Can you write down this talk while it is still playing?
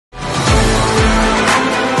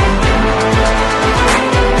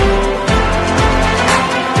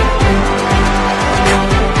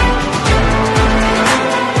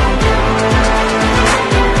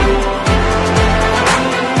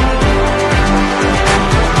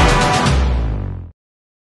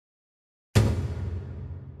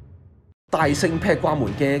大聖劈掛門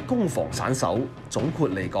嘅攻防散手，總括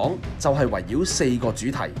嚟講就係圍繞4個主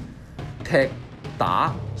題：踢、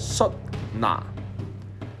打、摔、拿。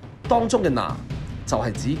當中嘅拿就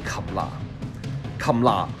係指擒拿。擒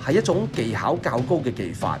拿係一種技巧較高嘅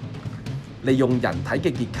技法，利用人體嘅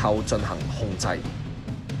結構進行控制。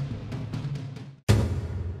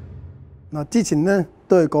嗱，之前咧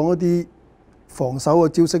都係講一啲防守嘅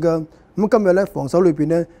招式啊。咁今日咧防守裏邊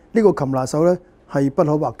咧呢個擒拿手咧係不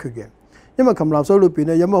可或缺嘅。因為擒拿手裏邊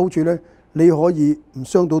咧有乜好處咧？你可以唔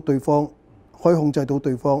傷到對方，可以控制到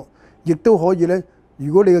對方，亦都可以咧。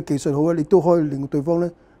如果你嘅技術好咧，亦都可以令到對方咧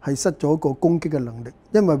係失咗一個攻擊嘅能力，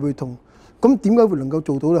因為會痛。咁點解會能夠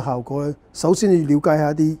做到嘅效果咧？首先要了解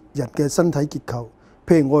下啲人嘅身體結構，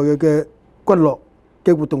譬如我嘅骨骼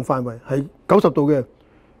嘅活動範圍係90度嘅。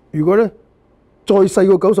如果咧再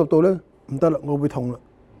細過90度咧唔得啦，我會痛啦，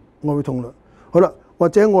好啦，或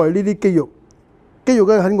者我係呢啲肌肉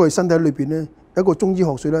咧喺我哋身體裏邊咧，一個中醫學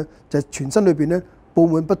説咧就係全身裏邊咧佈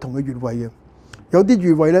滿不同嘅穴位嘅。有啲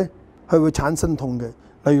穴位咧係會產生痛嘅，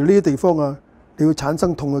例如呢啲地方啊，你會產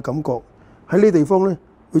生痛嘅感覺；喺呢啲地方咧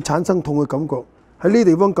會產生痛嘅感覺；喺呢啲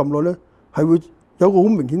地方撳落咧係會有個好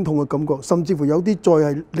明顯痛嘅感覺，甚至乎有啲再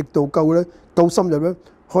係力度夠咧夠深入咧，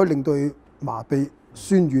可以令到佢麻痹、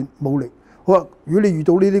酸軟、冇力。好啦，如果你遇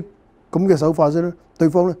到呢啲咁嘅手法咧，對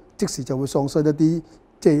方咧即時就會喪失一啲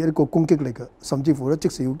即係一個攻擊力嘅，甚至乎咧即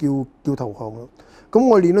時要叫投降咯。咁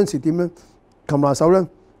我練嗰陣時點咧？擒拿手咧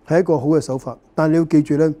係一個好嘅手法，但係你要記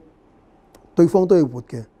住咧，對方都係活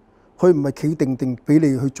嘅，佢唔係企定定俾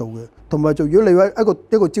你去做嘅。同埋就如果你話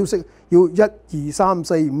一個招式要1、2、3、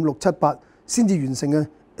4、5、6、7、8先至完成嘅，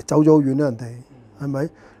走咗好遠啦人哋，係咪？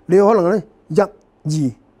你可能咧1、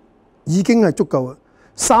2已經係足夠嘅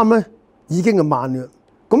，3咧已經係慢嘅。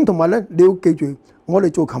咁同埋咧你要記住，我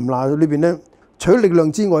哋做擒拿裏邊咧，除咗力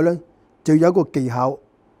量之外咧，就有一個技巧，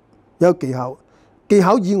技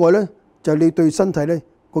巧以外咧，就係你對身體咧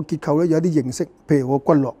個結構咧有啲認識，譬如個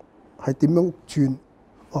骨骼係點樣轉，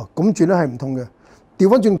咁轉咧係唔痛嘅，調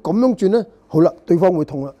翻轉咁樣轉咧，好啦，對方會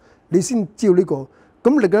痛啦，你先知道呢個。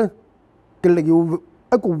咁力咧嘅力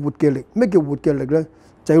要一個活嘅力，咩叫活嘅力咧？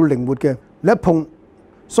就要靈活嘅，你一碰，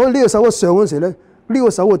所以呢個手一上嗰時咧，呢個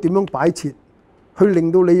手會點樣擺設，去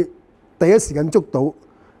令到你第一時間捉到，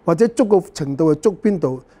或者捉個程度係捉邊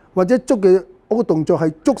度，或者捉嘅嗰個動作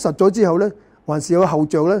係捉實咗之後咧，還是有後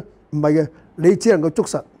著咧？唔係嘅，你只能夠捉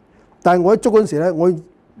實。但係我一捉嗰陣時咧，我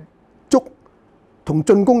捉同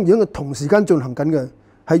進攻已經係同時間進行緊嘅，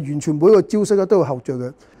係完全每一個招式咧都有後著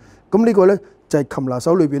嘅。咁呢個咧就係擒拿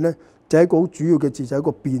手裏邊咧，就係一個好主要嘅字，就係一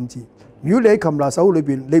個變字。如果你喺擒拿手裏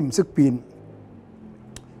邊你唔識變，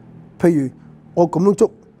譬如我咁樣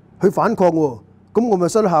捉，佢反抗喎，咁我咪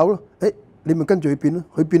失效咯。你咪跟住佢變咯，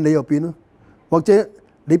佢變你又變咯，或者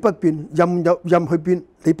你不變，任佢變，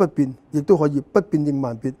你不變，亦都可以不變應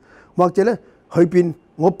萬變。或者咧佢變，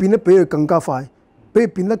我變得比佢更加快，比佢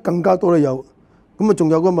變得更加多都有。咁啊仲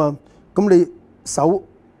有噶嘛？咁你手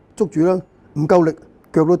捉住啦，唔夠力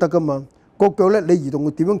腳都得噶嘛。個腳咧你移動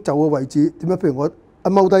點樣就個位置？點樣？譬如我一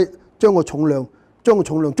踎低，將個重量捉住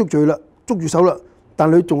佢啦，捉住手啦，但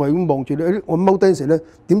係佢仲係咁望住你。我踎低嗰時咧，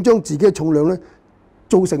點將自己嘅重量咧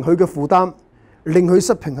造成佢嘅負擔，令佢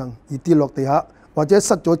失平衡而跌落地下，或者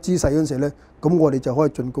失咗姿勢嗰陣時咧，咁我哋就可以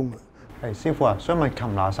進攻啦。係師傅啊，想問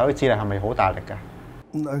擒拿手嘅指力係咪好大力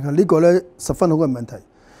㗎？呢個咧十分好嘅問題。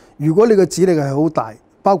如果你嘅指力係好大，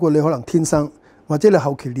包括你可能天生或者你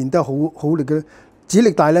後期練得好力嘅咧，指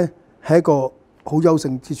力大咧係一個好優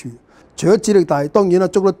勝之處。除咗指力大，當然啦，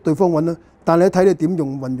捉得對方穩啦。但係你睇你點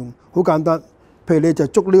運用，好簡單。譬如你就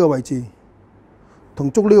捉呢個位置，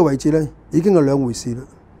同捉呢個位置咧已經係兩回事啦。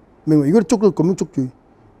明唔明？如果你捉到咁樣捉住，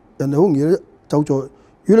人哋好容易咧走咗。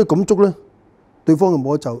如果你咁捉咧，對方就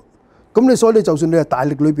冇得走。咁你所以你就算你係大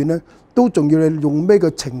力裏邊咧，都仲要你用咩嘅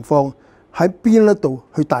情況喺邊一度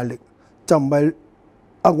去大力，就唔係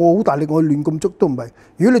我好大力我亂咁捉都唔係。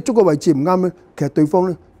如果你捉個位置唔啱咧，其實對方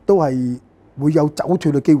咧都係會有走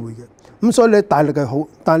脫嘅機會嘅。咁所以咧大力係好，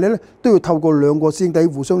但係咧都要透過兩個師兄弟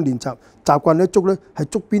互相練習，習慣咧捉咧係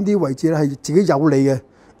捉邊啲位置咧係自己有利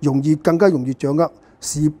嘅，更加容易掌握，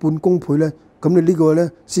事半功倍咧。咁你呢個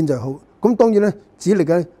咧先就係好。咁當然咧，指力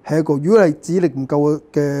咧係一個，如果係指力唔夠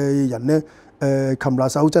嘅人咧，擒拿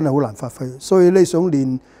手真係好難發揮。所以你想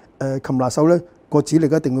練擒拿手咧，個指力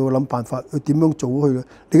一定要諗辦法去點樣做好佢啦。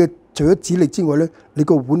你嘅除咗指力之外咧，你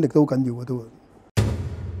個腕力都好緊要嘅都。